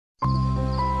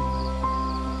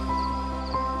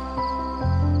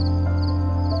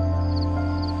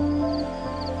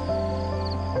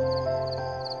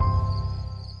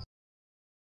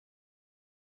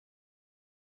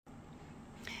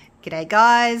G'day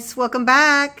guys, welcome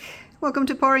back. Welcome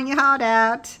to Pouring Your Heart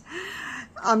Out.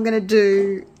 I'm going to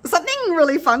do something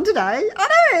really fun today.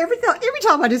 I know every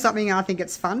time I do something I think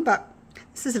it's fun, but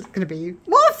this is going to be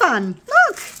more fun.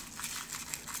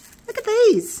 Look at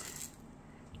these.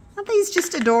 Aren't these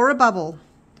just adorable?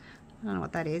 I don't know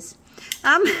what that is.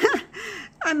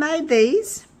 I made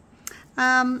these.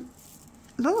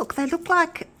 Look, they look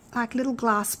like little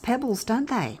glass pebbles, don't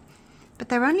they? But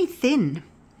they're only thin.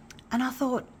 And I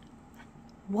thought,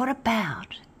 what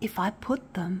about if I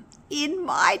put them in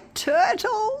my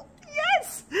turtle?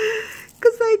 Yes!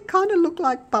 Because they kind of look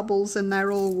like bubbles and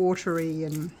they're all watery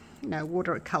and, you know,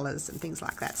 watercolors and things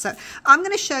like that. So I'm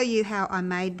going to show you how I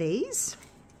made these.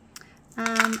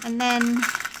 And then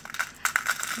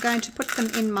I'm going to put them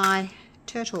in my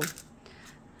turtle.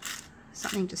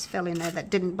 Something just fell in there that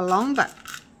didn't belong, but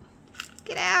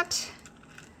get out.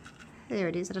 There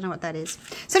it is. I don't know what that is.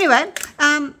 So anyway,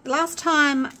 last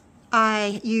time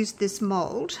I used this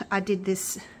mold, I did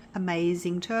this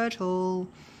amazing turtle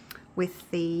with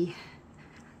the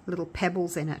little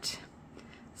pebbles in it.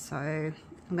 So I'm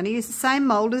going to use the same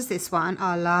mold as this one.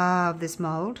 I love this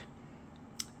mold.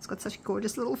 It's got such a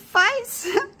gorgeous little face.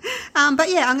 But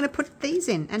yeah, I'm going to put these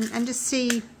in and just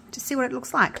see what it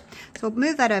looks like. So I'll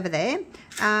move that over there.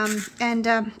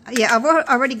 Yeah, I've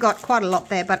already got quite a lot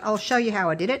there, but I'll show you how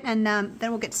I did it, and then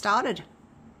we'll get started.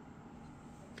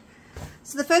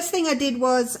 So the first thing I did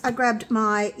was I grabbed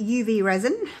my UV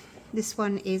resin. This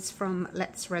one is from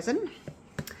Let's Resin.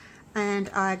 And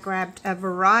I grabbed a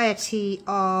variety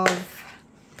of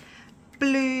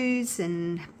blues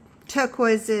and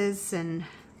turquoises and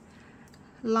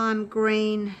lime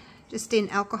green, just in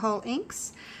alcohol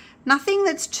inks. Nothing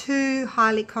that's too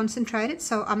highly concentrated,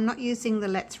 so I'm not using the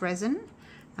Let's Resin.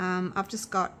 I've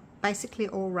just got basically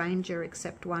all Ranger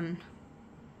except one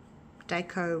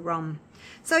Deco Rom.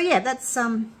 So yeah, that's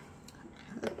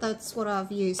what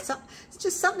I've used. So it's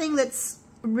just something that's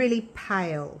really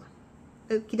pale.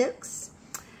 Okie dokes.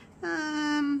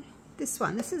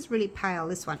 This is really pale.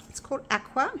 This one, it's called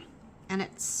Aqua, and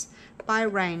it's by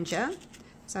Ranger.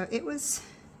 So it was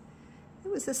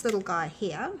this little guy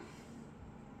here.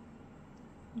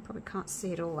 You probably can't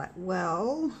see it all that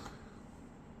well.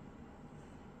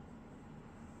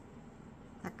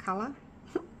 That colour.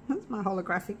 That's my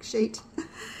holographic sheet.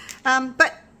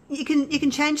 But you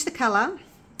can change the colour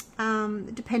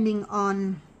depending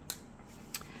on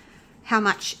how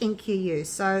much ink you use.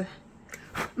 So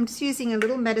I'm just using a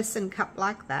little medicine cup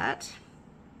like that,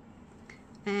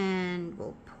 and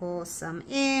we'll pour some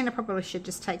in. I probably should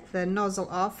just take the nozzle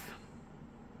off.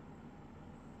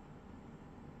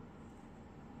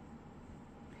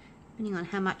 Depending on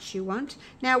how much you want.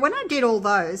 Now, when I did all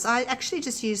those, I actually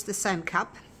just used the same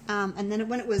cup, and then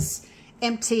when it was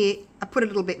empty, I put a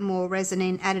little bit more resin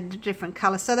in, added a different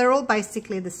color. So they're all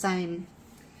basically the same,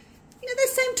 you know, the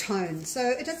same tone. So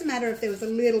it doesn't matter if there was a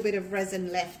little bit of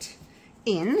resin left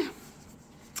in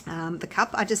the cup.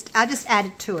 I just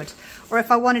added to it. Or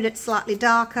if I wanted it slightly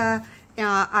darker,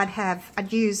 I'd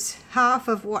use half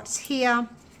of what's here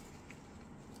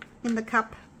in the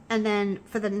cup, and then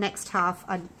for the next half,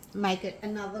 I'd make it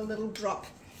another little drop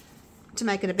to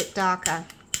make it a bit darker.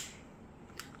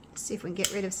 Let's see if we can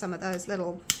get rid of some of those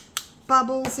little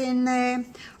bubbles in there.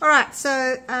 All right,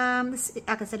 so this,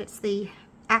 like I said, it's the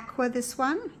Aqua, this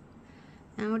one,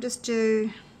 and we'll just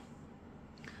do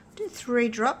 3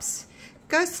 drops.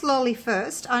 Go slowly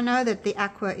first. I know that the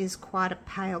Aqua is quite a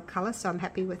pale color, so I'm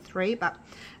happy with 3, but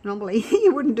normally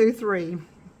you wouldn't do 3.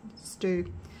 Just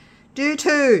do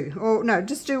 2, or no,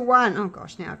 just do 1. Oh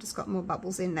gosh, now I've just got more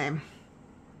bubbles in there.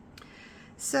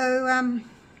 So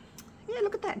yeah,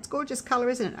 look at that. It's gorgeous color,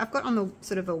 isn't it? I've got on the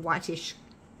sort of a whitish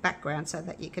background so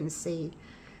that you can see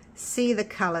the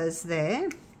colors there.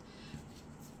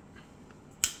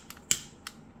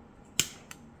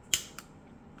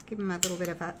 Give them a little bit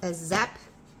of a zap.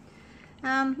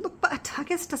 Look, but I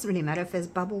guess it doesn't really matter if there's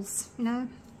bubbles, you know.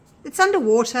 It's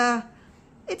underwater.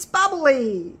 It's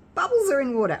bubbly. Bubbles are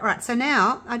in water. All right, so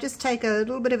now I just take a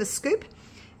little bit of a scoop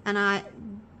and I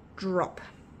drop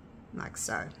like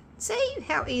so. See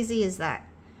how easy is that?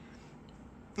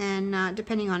 And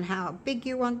depending on how big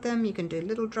you want them, you can do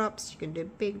little drops, you can do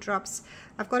big drops.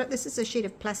 I've got it. This is a sheet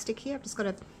of plastic here.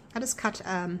 I just cut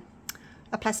a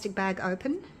plastic bag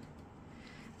open.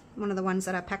 One of the ones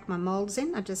that I pack my molds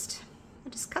in. I just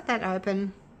cut that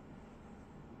open,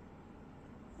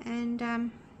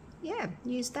 and yeah,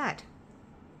 use that.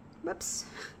 Whoops.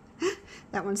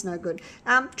 That one's no good.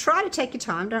 Try to take your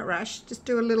time, don't rush. Just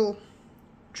do a little,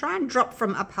 try and drop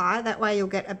from up high, that way you'll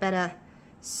get a better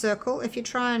circle. If you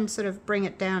try and sort of bring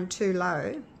it down too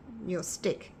low, you'll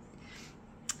stick.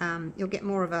 you'll get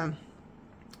more of a,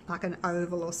 like an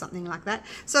oval or something like that.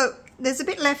 So there's a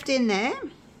bit left in there.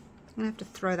 I'm gonna have to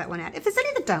throw that one out. If there's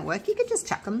any that don't work, you could just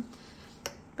chuck them.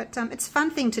 But it's a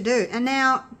fun thing to do. And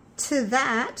now to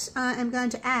that, I am going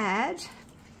to add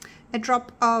a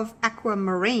drop of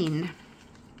aquamarine.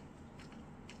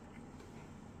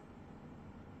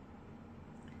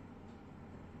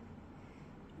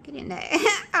 Get in there.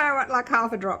 I want like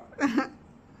half a drop. Get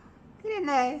in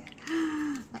there.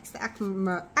 That's the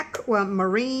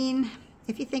aquamarine.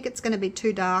 If you think it's going to be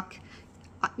too dark,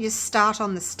 you start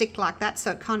on the stick like that,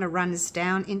 so it kind of runs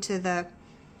down into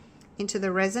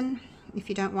the resin. If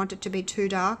you don't want it to be too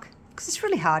dark, because it's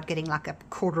really hard getting like a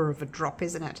quarter of a drop,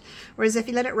 isn't it? Whereas if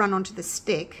you let it run onto the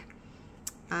stick,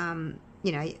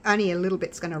 you know, only a little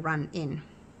bit's going to run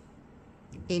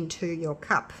into your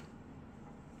cup.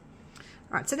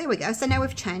 All right, so there we go. So now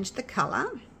we've changed the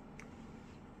color,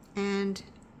 and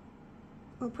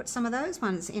we'll put some of those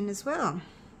ones in as well.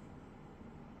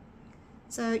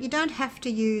 So you don't have to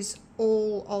use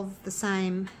all of the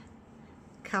same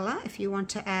color. If you want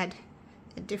to add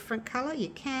a different color, you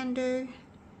can do.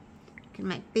 You can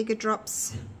make bigger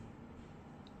drops.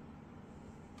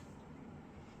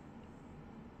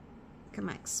 You can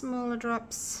make smaller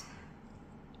drops.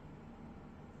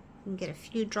 You can get a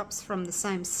few drops from the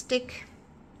same stick.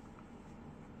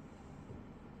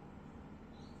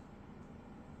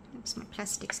 Oops, my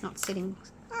plastic's not sitting.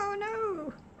 Oh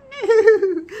no!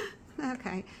 No!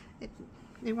 Okay,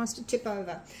 it wants to tip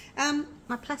over.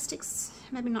 My plastic's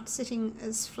maybe not sitting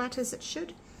as flat as it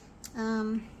should.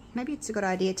 Maybe it's a good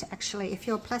idea to actually, if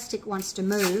your plastic wants to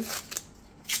move,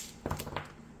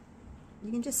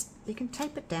 you can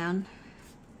tape it down.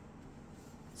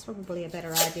 It's probably a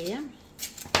better idea.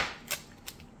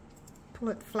 Pull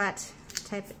it flat,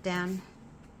 tape it down,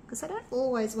 because they don't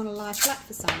always want to lie flat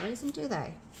for some reason, do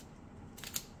they?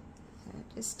 So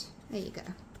just, there you go.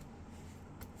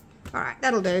 Alright,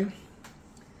 that'll do.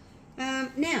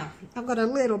 Now, I've got a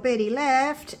little bitty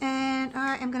left, and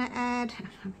I am going to add,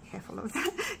 be careful of that,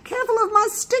 careful of my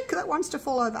stick that wants to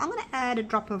fall over. I'm going to add a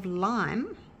drop of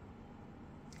lime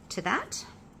to that.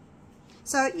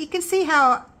 So you can see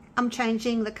how I'm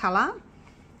changing the colour,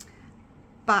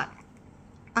 but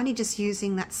only just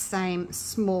using that same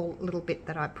small little bit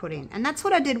that I put in. And that's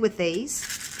what I did with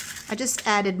these. I just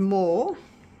added more,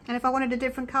 and if I wanted a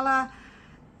different colour,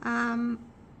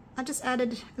 I just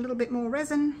added a little bit more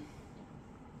resin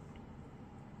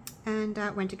and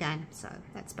went again. So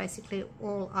that's basically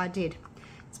all I did.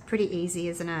 It's pretty easy,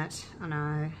 isn't it? I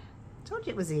know. Told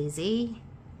you it was easy.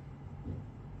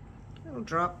 Little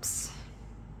drops.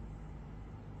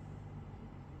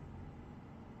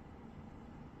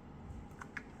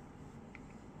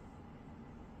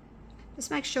 Just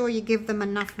make sure you give them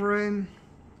enough room,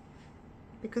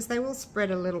 because they will spread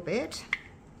a little bit.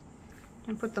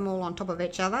 Don't put them all on top of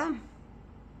each other.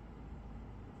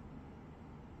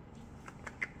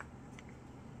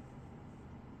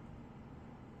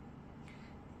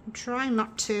 I'm trying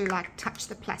not to like touch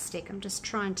the plastic. I'm just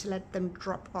trying to let them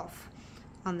drop off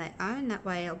on their own. That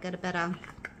way I'll get a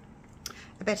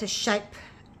better shape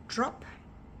drop.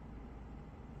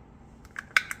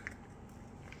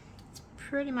 It's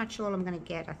pretty much all I'm going to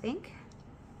get, I think.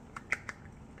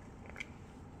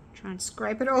 Try and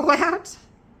scrape it all out.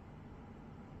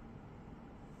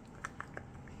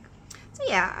 So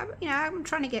yeah, you know, I'm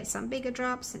trying to get some bigger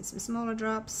drops and some smaller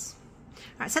drops.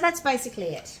 All right, so that's basically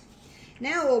it.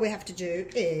 Now all we have to do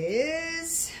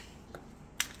is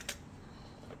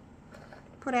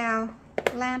put our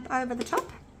lamp over the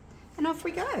top, and off we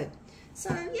go.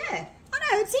 So yeah, I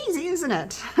know, it's easy, isn't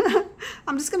it?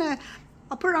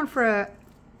 I'll put it on for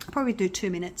I'll probably do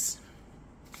 2 minutes,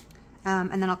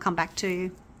 and then I'll come back to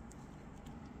you.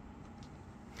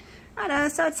 Righto,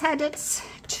 so it's had its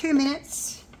 2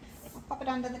 minutes. I'll pop it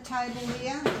under the table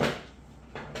here.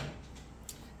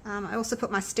 I also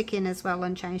put my stick in as well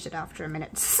and changed it after a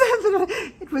minute so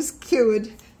that it was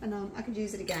cured, and I could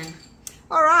use it again.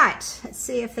 All right, let's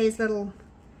see if these little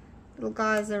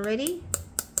guys are ready.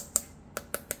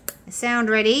 They sound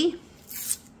ready.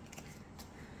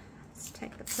 Let's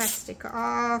take the plastic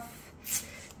off,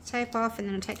 tape off, and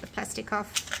then I'll take the plastic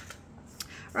off.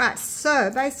 Right,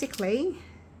 so basically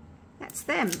that's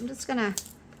them. I'm just gonna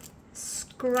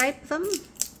scrape them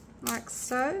like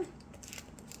so.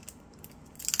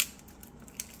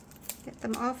 Get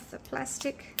them off the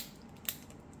plastic.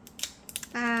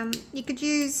 You could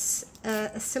use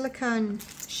a silicone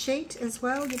sheet as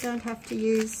well. You don't have to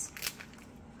use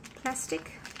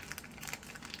plastic.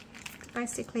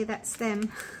 Basically that's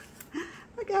them.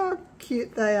 Look how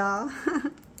cute they are.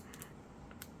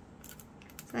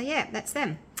 So yeah, that's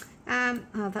them.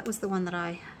 Oh, that was the one that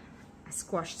I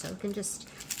squash. So we can just,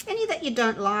 any that you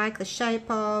don't like the shape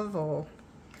of, or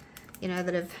you know,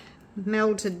 that have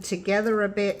melted together a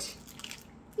bit,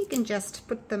 you can just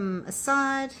put them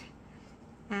aside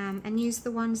and use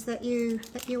the ones that you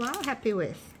are happy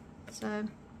with. So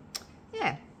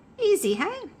yeah, easy,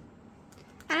 hey?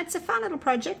 And it's a fun little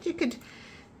project. You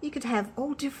could have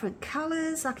all different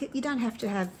colors. Like, you don't have to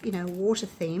have, you know, water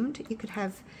themed. You could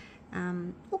have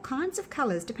all kinds of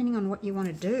colors depending on what you want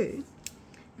to do.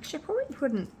 Actually, I probably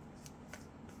wouldn't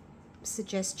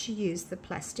suggest you use the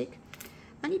plastic,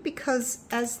 only because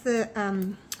as the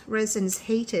resin's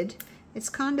heated, it's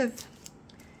kind of,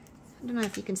 I don't know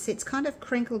if you can see, it's kind of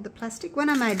crinkled the plastic. When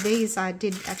I made these, I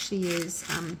did actually use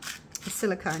a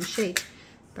silicone sheet,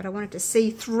 but I wanted to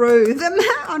see through them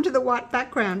onto the white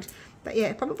background. But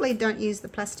yeah, probably don't use the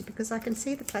plastic, because I can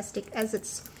see the plastic as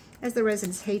the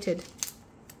resin's heated.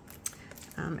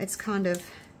 It's kind of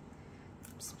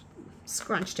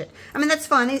scrunched it. I mean, that's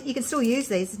fine. You can still use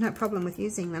these. There's no problem with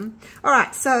using them. All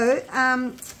right, so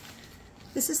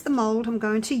this is the mold I'm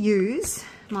going to use,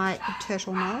 my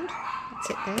turtle mold. That's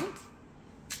it there.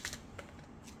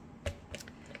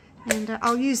 And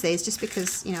I'll use these just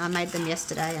because, you know, I made them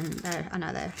yesterday, and I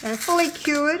know they're fully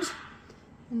cured,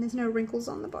 and there's no wrinkles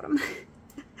on the bottom.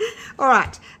 All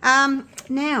right,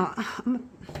 now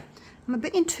I'm a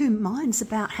bit in two minds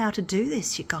about how to do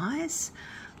this, you guys.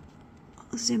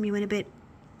 I'll zoom you in a bit.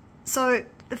 So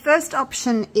the first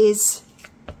option is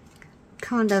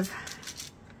kind of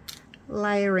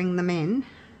layering them in,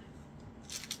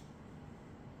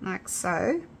 like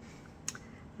so,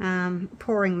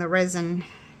 pouring the resin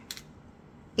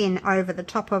in over the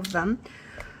top of them,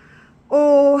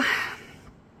 or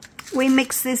we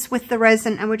mix this with the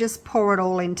resin and we just pour it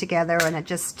all in together, and it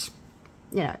just,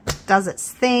 you know, does its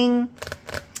thing.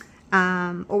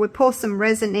 Or we pour some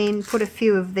resin in, put a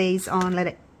few of these on, let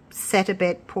it set a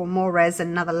bit, pour more resin,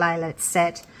 another layer, let it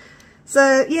set.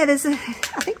 So yeah, I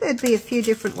think there'd be a few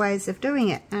different ways of doing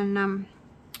it, and I'm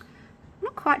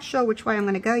not quite sure which way I'm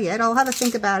going to go yet. I'll have a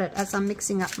think about it as I'm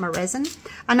mixing up my resin.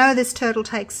 I know this turtle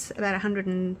takes about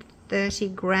 130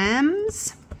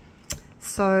 grams,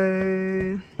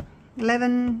 so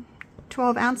 11,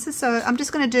 12 ounces. So I'm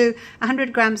just going to do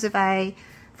 100 grams of A,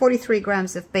 43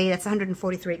 grams of B. That's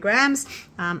 143 grams,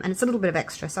 and it's a little bit of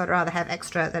extra, so I'd rather have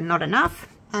extra than not enough.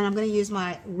 And I'm going to use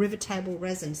my river table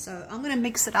resin, so I'm going to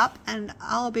mix it up and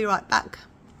I'll be right back.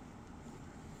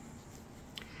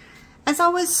 As I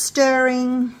was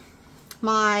stirring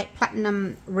my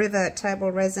platinum river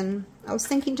table resin, I was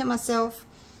thinking to myself,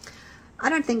 I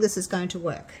don't think this is going to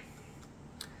work.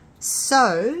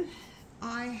 So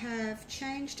I have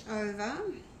changed over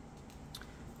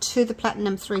to the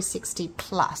Platinum 360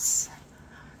 Plus.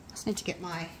 Just need to get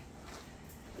my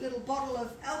little bottle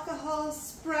of alcohol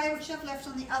spray, which I've left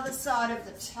on the other side of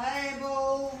the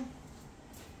table.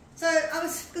 So I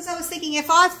was thinking, if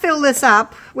I fill this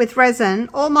up with resin,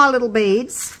 all my little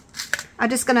beads are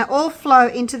just going to all flow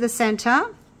into the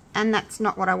center, and that's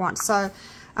not what I want. So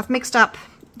I've mixed up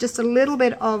just a little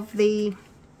bit of the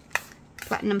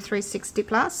Platinum 360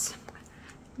 Plus.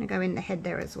 I'm going to go in the head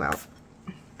there as well.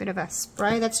 Bit of a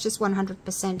spray. That's just 100%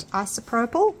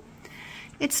 isopropyl.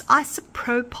 It's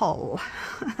isopropyl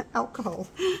alcohol.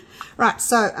 Right,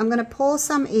 so I'm going to pour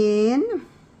some in.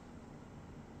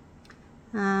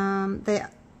 The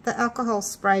alcohol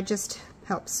spray just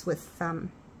helps with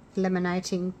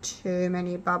eliminating too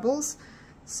many bubbles.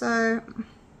 So I'm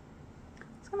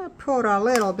going to pour a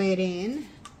little bit in.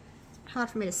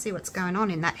 Hard for me to see what's going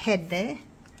on in that head there.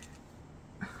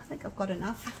 I think I've got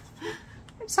enough.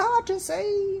 It's hard to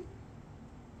see.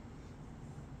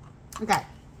 Okay.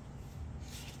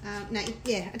 Now,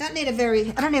 yeah, I don't need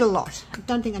a lot. I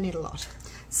don't think I need a lot.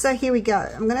 So here we go.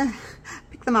 I'm going to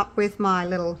pick them up with my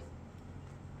little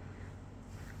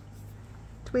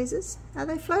tweezers. Are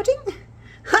they floating?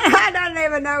 I don't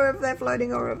even know if they're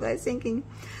floating or if they're sinking.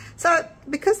 So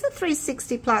because the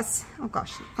 360 Plus, oh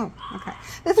gosh, oh, okay.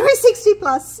 The 360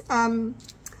 Plus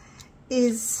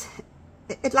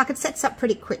it sets up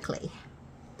pretty quickly.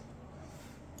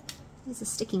 These are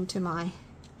sticking to my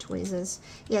tweezers.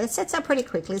 Yeah, it sets up pretty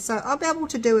quickly, so I'll be able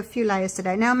to do a few layers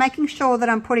today. Now, making sure that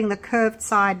I'm putting the curved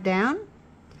side down.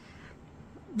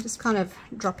 I'm just kind of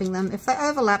dropping them. If they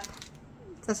overlap,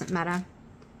 it doesn't matter.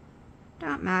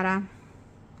 Don't matter.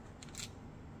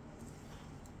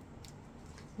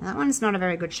 Now, that one's not a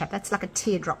very good shape. That's like a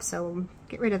teardrop, so we'll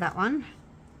get rid of that one.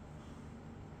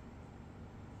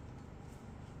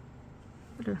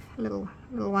 Put a little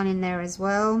one in there as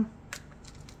well.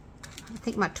 I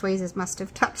think my tweezers must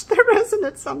have touched the resin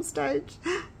at some stage.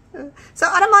 So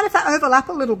I don't mind if they overlap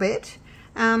a little bit.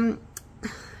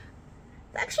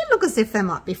 They actually look as if they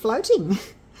might be floating.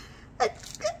 It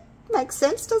makes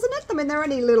sense, doesn't it? I mean, they're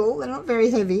only little, they're not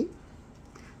very heavy.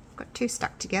 I've got two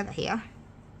stuck together here.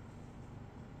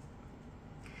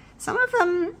 Some of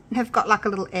them have got like a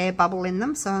little air bubble in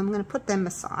them, so I'm going to put them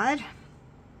aside.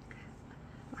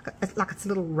 Like it's a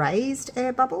little raised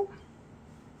air bubble.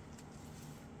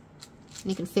 And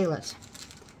you can feel it.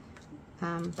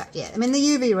 But yeah, I mean the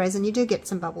UV resin, you do get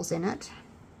some bubbles in it.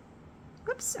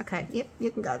 Oops, okay, yep,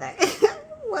 you can go there.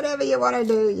 Whatever you want to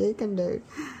do, you can do.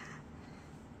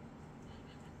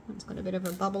 It's got a bit of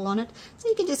a bubble on it. So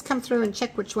you can just come through and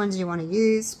check which ones you want to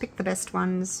use, pick the best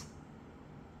ones.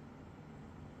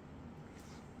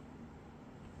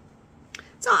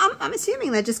 So I'm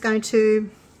assuming they're just going to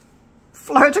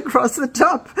float across the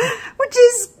top, which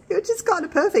is kind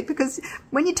of perfect, because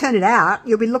when you turn it out,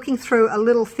 you'll be looking through a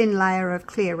little thin layer of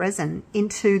clear resin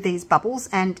into these bubbles,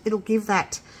 and it'll give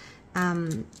that,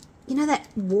 you know, that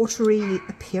watery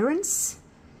appearance.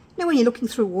 You know, when you're looking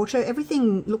through water,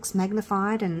 everything looks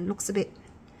magnified and looks a bit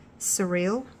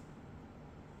surreal.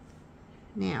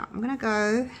 Now, I'm going to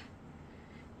go,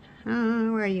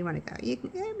 where do you want to go? You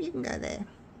can go there.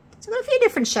 So I've got a few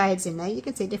different shades in there. You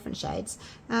can see different shades.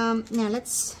 Now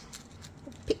let's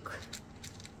pick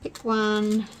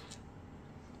one.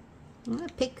 I'm going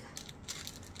to pick,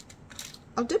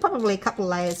 I'll do probably a couple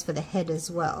of layers for the head as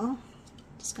well.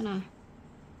 Just going to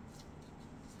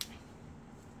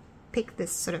pick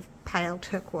this sort of pale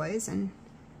turquoise and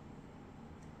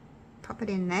pop it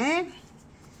in there.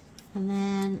 And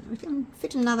then we can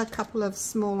fit another couple of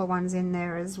smaller ones in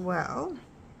there as well,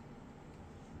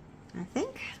 I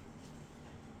think.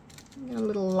 Get a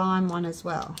little lime one as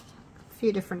well. A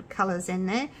few different colours in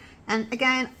there. And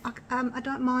again, I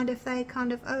don't mind if they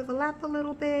kind of overlap a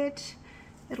little bit.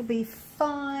 It'll be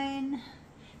fine.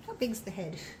 How big's the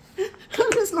head?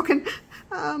 I'm just looking.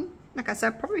 Okay, so I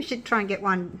probably should try and get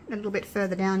one a little bit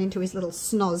further down into his little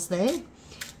snoz there.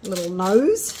 A little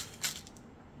nose.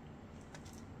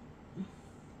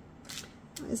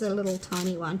 There's a little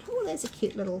tiny one. Oh, there's a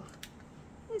cute little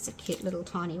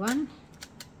tiny one.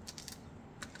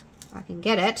 If I can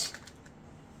get it.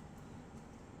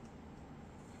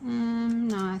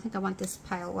 No, I think I want this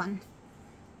pale one.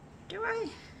 Do I?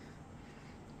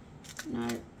 No,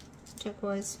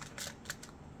 turquoise.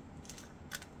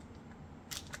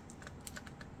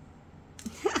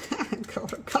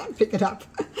 God, I can't pick it up.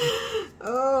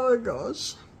 Oh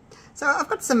gosh. So I've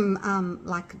got some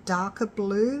like darker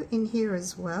blue in here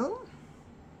as well.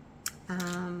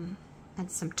 And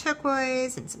some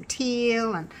turquoise and some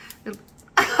teal and little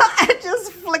I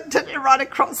just flicked it right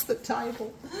across the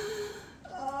table.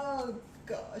 Oh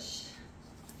gosh.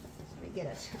 Let me get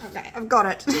it. Okay, I've got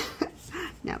it.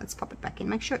 Now let's pop it back in.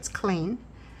 Make sure it's clean.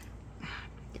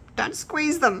 Don't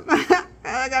squeeze them.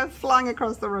 They go flying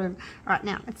across the room. All right,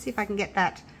 now let's see if I can get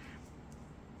that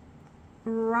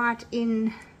right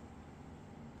in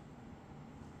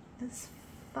as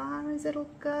far as it'll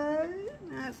go.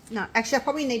 No, actually I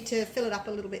probably need to fill it up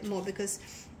a little bit more, because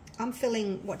I'm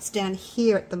filling what's down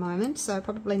here at the moment, so I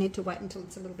probably need to wait until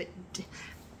it's a little bit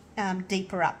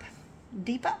deeper up.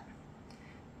 Deeper?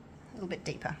 A little bit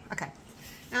deeper. Okay.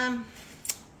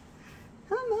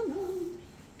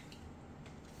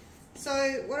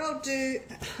 So what I'll do,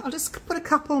 I'll just put a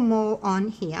couple more on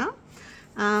here,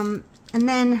 and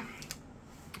then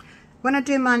when I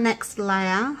do my next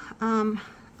layer,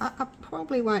 I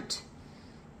probably won't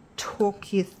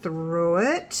talk you through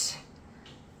it.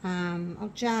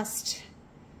 I'll just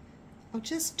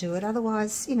do it,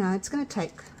 otherwise, you know, it's going to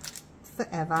take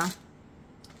forever.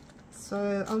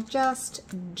 So I'll just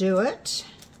do it.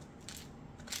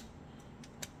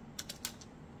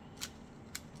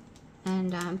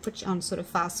 And put you on sort of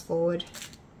fast forward.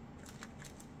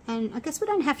 And I guess we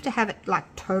don't have to have it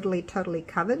like totally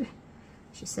covered,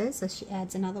 she says, so she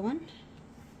adds another one.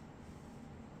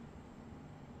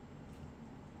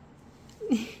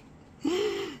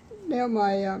 Now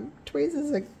my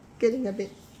tweezers are getting a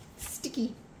bit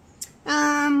sticky.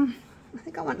 I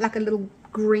think I want like a little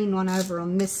green one over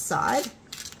on this side.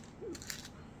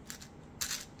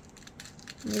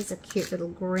 There's a cute little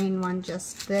green one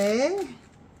just there.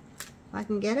 If I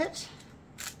can get it.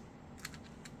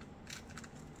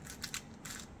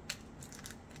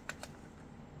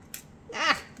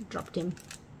 Ah, dropped him.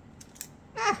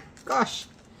 Ah, gosh.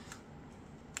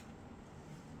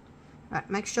 Right,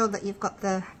 make sure that you've got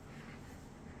the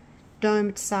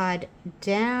domed side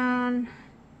down.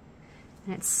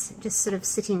 And it's just sort of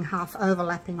sitting half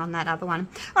overlapping on that other one.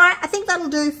 All right, I think that'll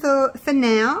do for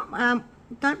now.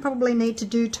 Don't probably need to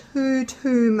do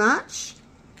too much.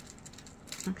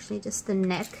 Actually, just the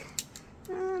neck.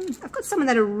 I've got some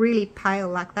that are really pale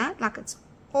like that, like it's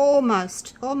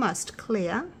almost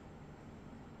clear.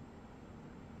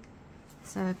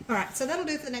 So, all right, so that'll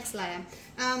do for the next layer.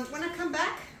 When I come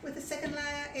back with the second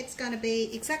layer, it's going to be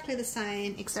exactly the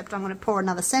same, except I'm going to pour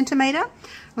another centimetre.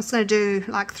 I'm just going to do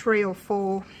like 3 or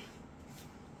 4.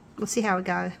 We'll see how we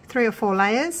go. 3 or 4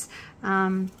 layers.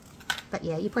 But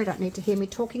yeah, you probably don't need to hear me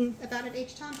talking about it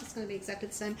each time. It's going to be exactly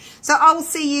the same. So I will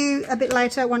see you a bit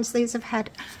later once these have had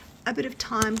a bit of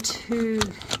time to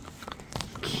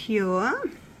cure.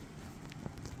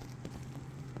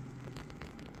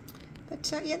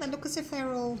 But yeah, they look as if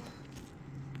they're all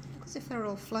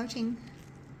floating.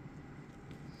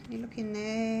 You look in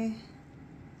there.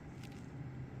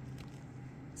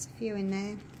 There's a few in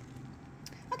there.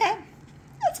 Okay,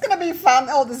 it's gonna be fun.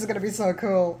 Oh, this is gonna be so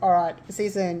cool. All right, see you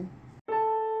soon.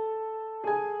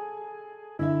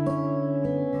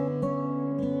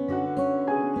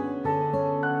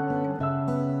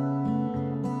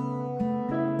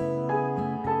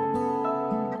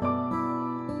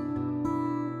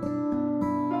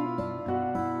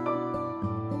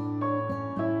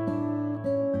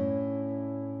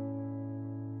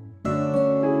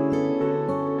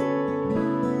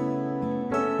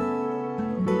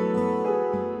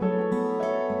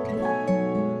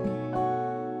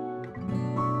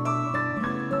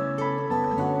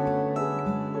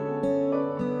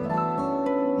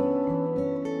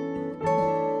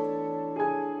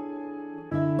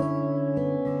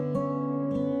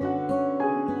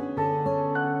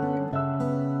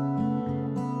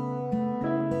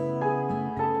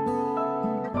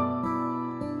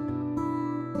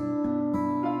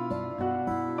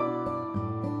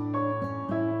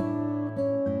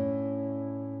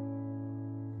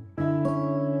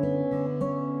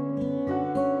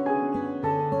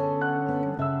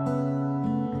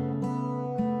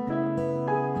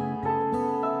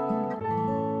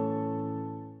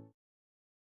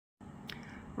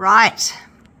 Right,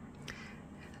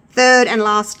 third and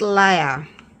last layer.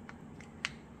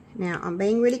 Now I'm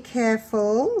being really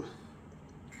careful.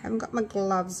 I haven't got my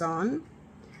gloves on.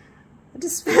 I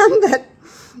just found that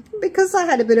because I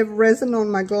had a bit of resin on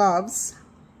my gloves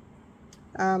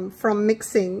from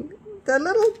mixing, the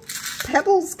little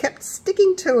pebbles kept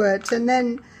sticking to it, and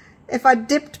then if I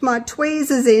dipped my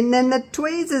tweezers in, then the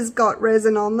tweezers got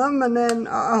resin on them, and then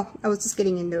I was just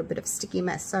getting into a bit of sticky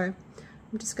mess. So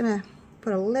I'm just gonna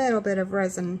put a little bit of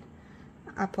resin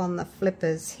up on the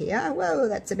flippers here. Whoa,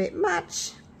 that's a bit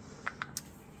much.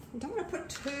 I don't want to put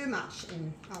too much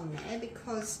in on there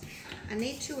because I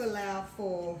need to allow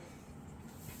for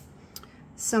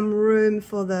some room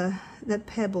for the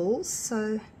pebbles.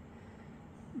 So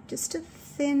just a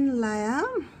thin layer,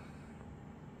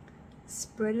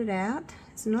 spread it out.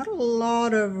 There's not a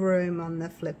lot of room on the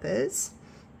flippers.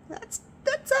 That's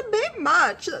a bit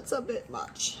much. That's a bit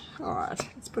much. All right,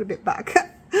 let's put a bit back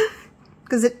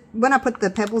because when I put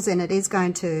the pebbles in, it is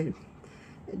going to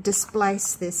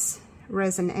displace this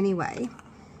resin anyway.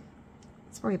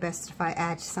 It's probably best if I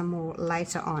add some more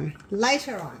later on.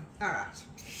 All right.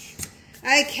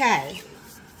 Okay.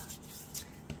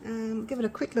 Give it a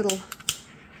quick little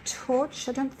torch.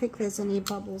 I don't think there's any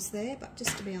bubbles there, but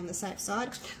just to be on the safe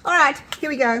side. All right, here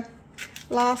we go.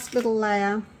 Last little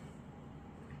layer.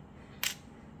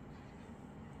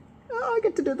 Oh, I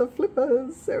get to do the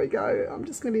flippers. There we go. I'm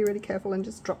just going to be really careful and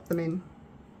just drop them in.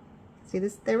 See,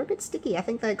 they're a bit sticky. I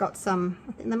think they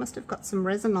must have got some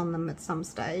resin on them at some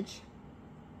stage.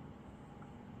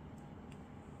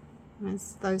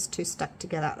 There's those two stuck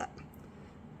together.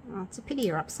 Oh, it's a pity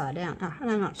you're upside down. Oh,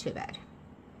 no, not too bad.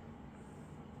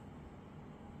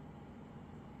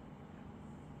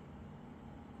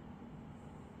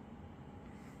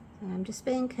 So I'm just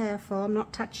being careful. I'm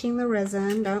not touching the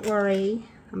resin. Don't worry.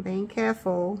 I'm being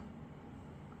careful.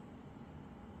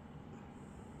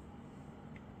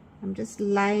 I'm just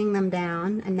laying them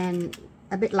down, and then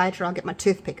a bit later I'll get my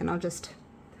toothpick and I'll just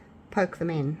poke them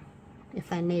in if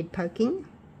they need poking.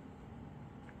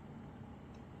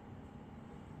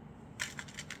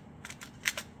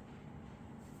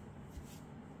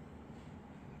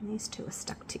 And these two are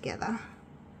stuck together.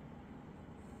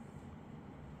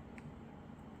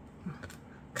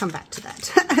 Come back to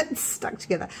that. It's stuck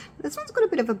together. This one's got a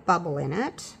bit of a bubble in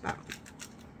it, but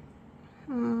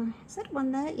is that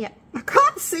one there? Yeah. I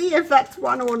can't see if that's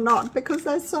one or not because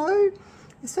they're so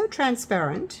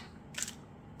transparent.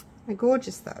 They're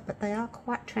gorgeous though, but they are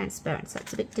quite transparent, so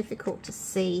it's a bit difficult to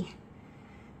see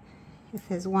if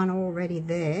there's one already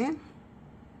there.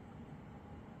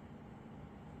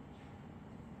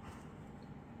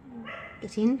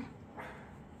 Get in.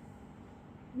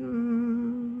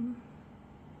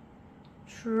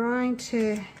 Trying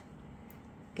to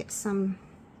get some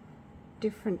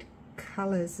different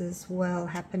colours as well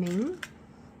happening.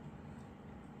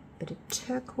 Bit of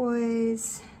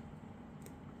turquoise.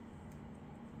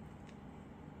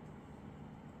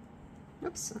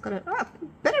 Oops, I've got to,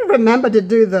 better remember to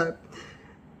do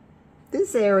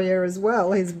this area as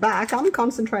well, his back. I'm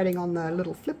concentrating on the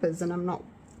little flippers and I'm not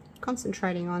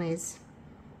concentrating on his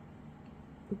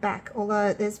back,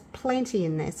 although there's plenty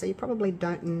in there, so you probably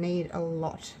don't need a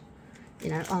lot, you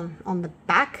know, on the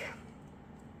back,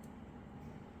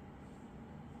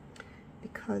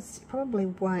 because you probably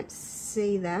won't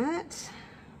see that.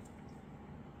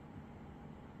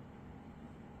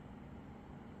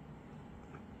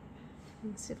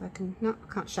 Let's see if I can, no,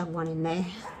 I can't shove one in there.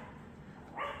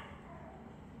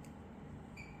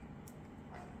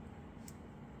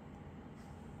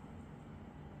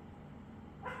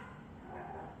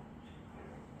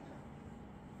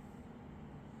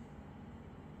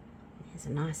 There's a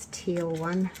nice teal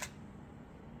one.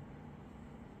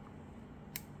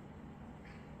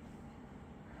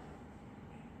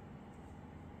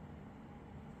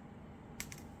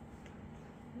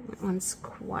 That one's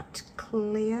quite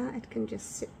clear. It can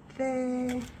just sit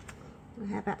there.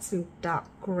 How about some dark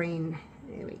green?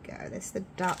 There we go. There's the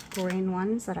dark green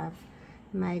ones that I've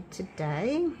made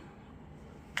today.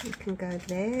 You can go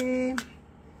there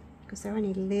because they're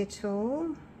only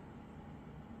little.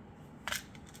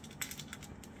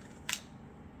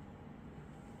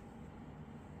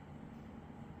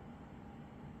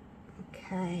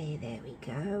 Okay, there we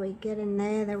go. We get in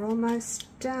there. They're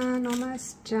almost done.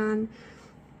 Almost done.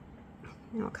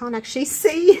 Now I can't actually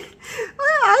see.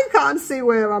 I can't see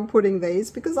where I'm putting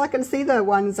these because I can see the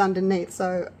ones underneath.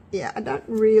 So yeah, I don't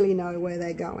really know where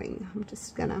they're going. I'm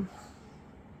just gonna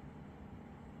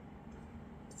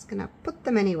put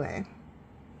them anywhere.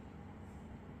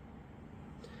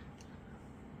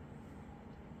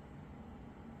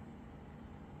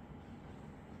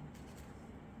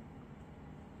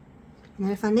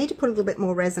 And if I need to put a little bit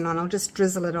more resin on, I'll just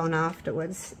drizzle it on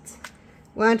afterwards. It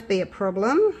won't be a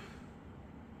problem.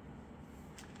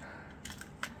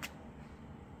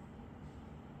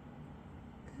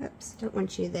 Oops, don't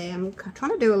want you there. I'm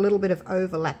trying to do a little bit of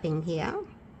overlapping here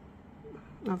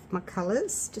of my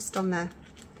colours, just on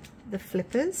the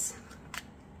flippers.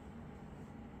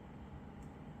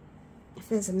 If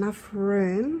there's enough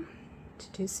room to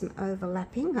do some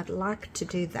overlapping, I'd like to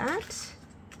do that.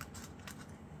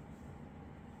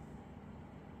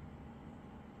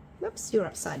 Oops, you're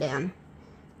upside down.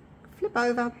 Flip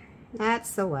over.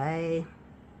 That's the way.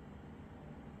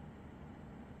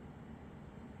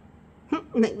 I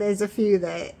think there's a few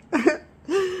there. It's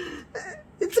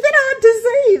a bit hard to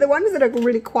see. The ones that are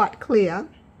really quite clear.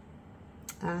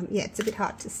 Yeah, it's a bit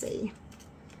hard to see.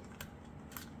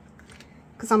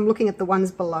 Because I'm looking at the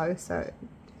ones below, so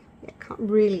yeah, I can't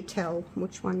really tell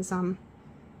which ones I'm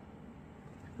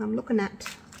looking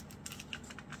at.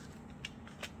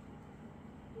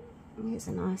 Here's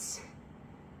a nice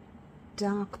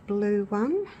dark blue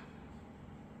one.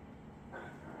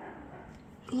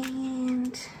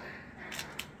 And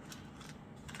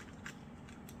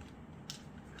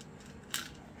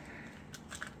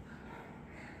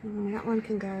that one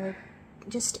can go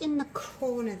just in the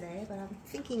corner there, but I'm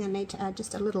thinking I need to add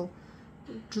just a little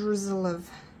drizzle of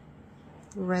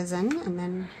resin, and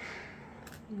then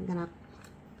I'm gonna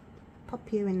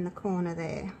pop you in the corner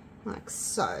there, like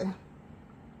so.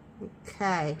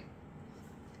 Okay.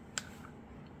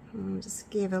 I'll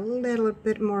just give a little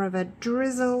bit more of a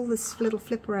drizzle. This little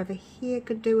flipper over here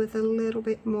could do with a little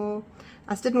bit more.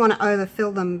 I just didn't want to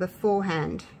overfill them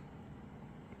beforehand.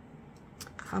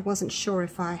 I wasn't sure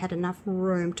if I had enough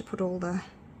room to put all the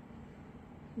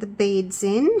beads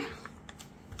in.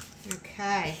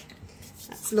 Okay,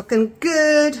 that's looking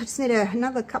good. I just need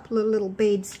another couple of little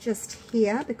beads just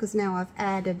here because now I've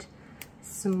added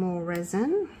some more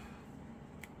resin.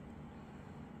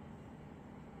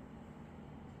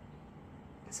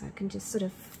 So I can just sort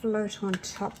of float on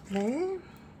top there.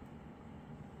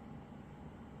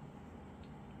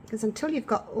 Because until you've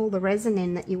got all the resin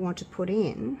in that you want to put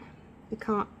in, you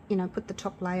can't, you know, put the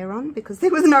top layer on because there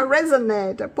was no resin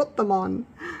there to put them on.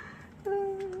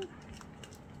 Okay,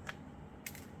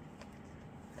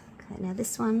 now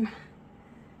this one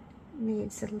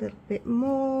needs a little bit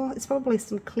more. There's probably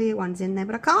some clear ones in there,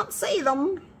 but I can't see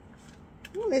them.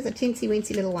 Oh, there's a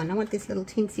teensy-weensy little one. I want this little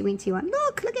teensy-weensy one.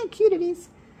 Look how cute it is.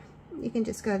 You can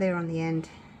just go there on the end.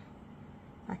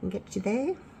 I can get you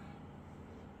there.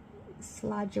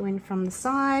 Slide you in from the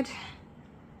side.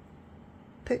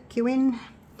 Poke you in.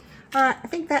 All right, I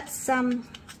think that's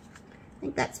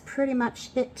pretty much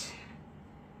it,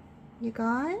 you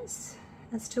guys,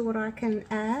 as to what I can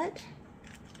add.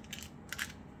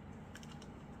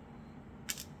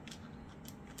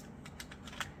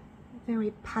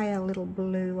 very pale little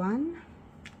blue one.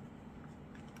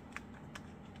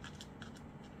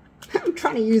 I'm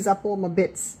trying to use up all my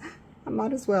bits. I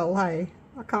might as well, hey?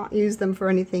 I can't use them for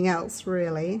anything else,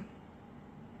 really.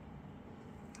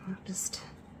 I'll just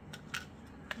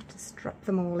drop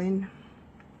them all in.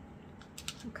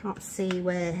 I can't see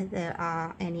where there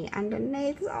are any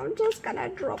underneath, so I'm just going to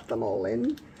drop them all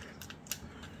in.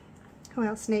 Who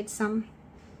else needs some?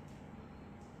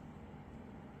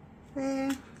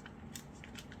 There.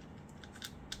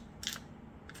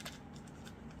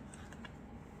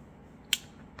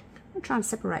 I'll try and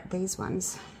separate these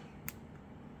ones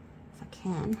if I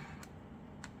can.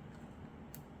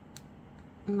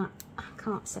 No, I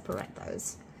can't separate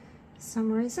those for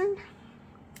some reason.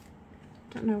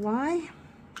 Don't know why.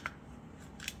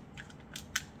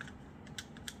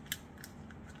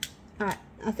 Alright,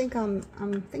 I think I'm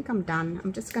done.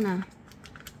 I'm just gonna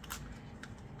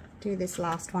do this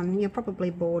last one. You're probably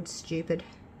bored stupid.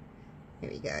 Here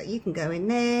we go. You can go in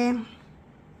there.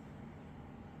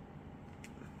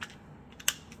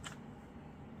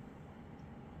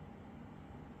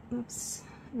 Oops.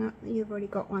 No, you've already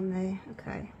got one there.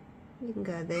 Okay. You can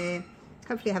go there.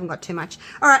 Hopefully I haven't got too much.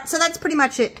 Alright, so that's pretty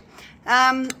much it.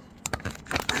 And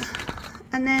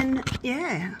then,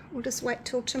 yeah, we'll just wait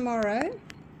till tomorrow.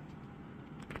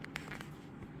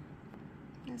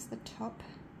 There's the top.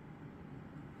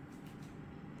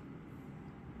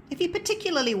 If you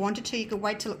particularly wanted to, you could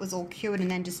wait till it was all cured and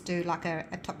then just do like a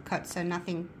top coat so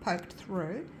nothing poked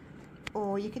through.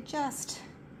 Or you could just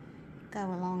go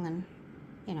along and,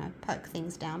 you know, poke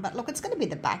things down. But look, it's going to be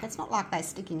the back. It's not like they're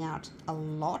sticking out a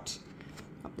lot.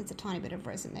 Oh, there's a tiny bit of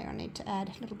resin there. I need to add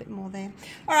a little bit more there.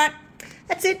 All right,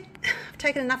 that's it. I've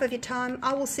taken enough of your time.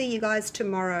 I will see you guys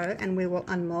tomorrow and we will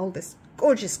unmold this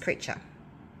gorgeous creature.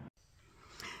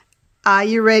 Are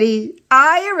you ready?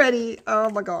 Are you ready?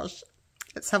 Oh my gosh.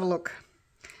 Let's have a look.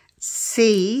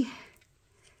 See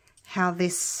how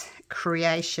this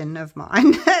creation of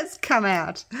mine has come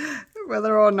out.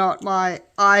 Whether or not my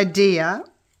idea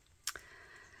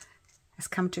has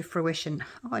come to fruition.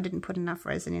 Oh, I didn't put enough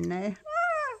resin in there.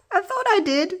 I thought I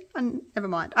did. And never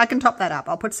mind. I can top that up.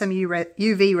 I'll put some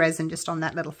UV resin just on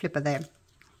that little flipper there.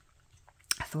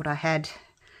 I thought I had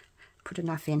put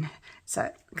enough in. So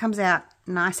it comes out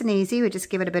nice and easy. We just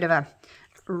give it a bit of a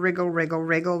wriggle, wriggle,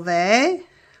 wriggle there.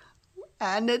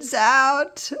 And it's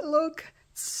out. Look.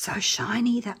 It's so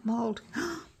shiny, that mold.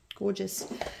 Gorgeous.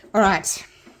 All right.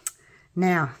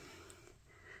 Now,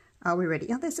 are we ready?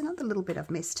 Oh, there's another little bit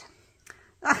I've missed.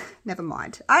 Never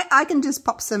mind. I can just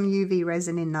pop some UV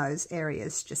resin in those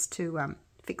areas just to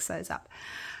fix those up.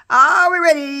 Are we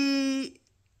ready?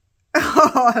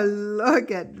 Oh,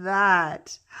 look at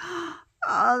that.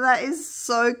 Oh, that is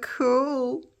so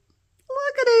cool.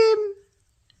 Look at him.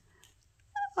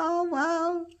 Oh,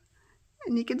 wow.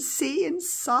 And you can see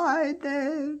inside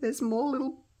there, there's more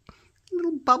little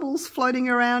bubbles floating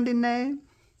around in there.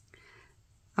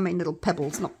 I mean little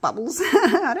pebbles, not bubbles.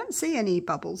 I don't see any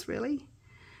bubbles really.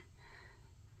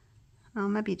 Oh,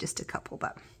 maybe just a couple,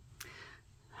 but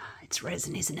it's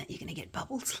resin, isn't it? You're going to get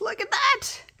bubbles. Look at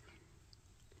that.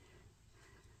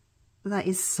 That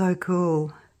is so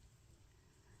cool.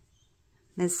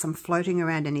 There's some floating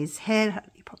around in his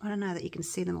head. I don't know that you can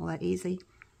see them all that easy.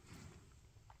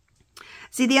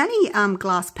 See, the only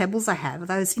glass pebbles I have are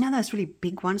those, you know, those really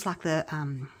big ones like the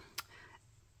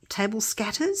table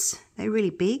scatters. They're really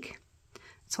big.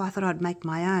 So I thought I'd make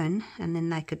my own, and then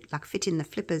they could like fit in the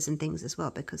flippers and things as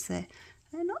well, because they're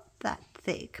not that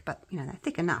thick, but you know, they're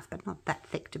thick enough, but not that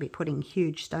thick to be putting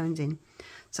huge stones in.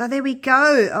 So there we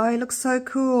go. Oh, it looks so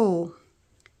cool.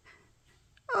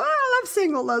 Oh, I love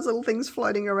seeing all those little things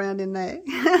floating around in there.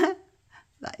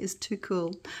 That is too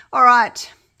cool. All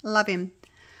right, love him.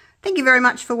 Thank you very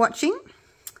much for watching.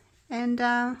 And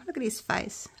look at his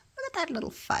face. Look at that little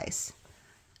face.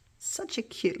 Such a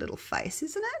cute little face,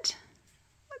 isn't it?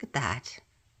 Look at that.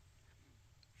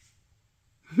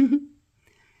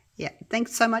 Yeah,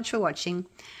 thanks so much for watching.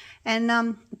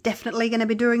 And definitely going to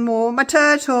be doing more on my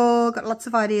turtle. Got lots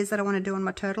of ideas that I want to do on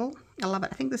my turtle. I love it.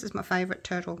 I think this is my favourite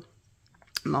turtle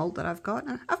mould that I've got.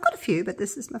 I've got a few, but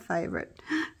this is my favourite.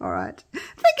 All right.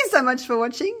 Thank you so much for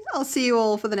watching. I'll see you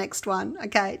all for the next one.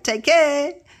 Okay, take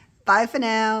care. Bye for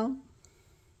now.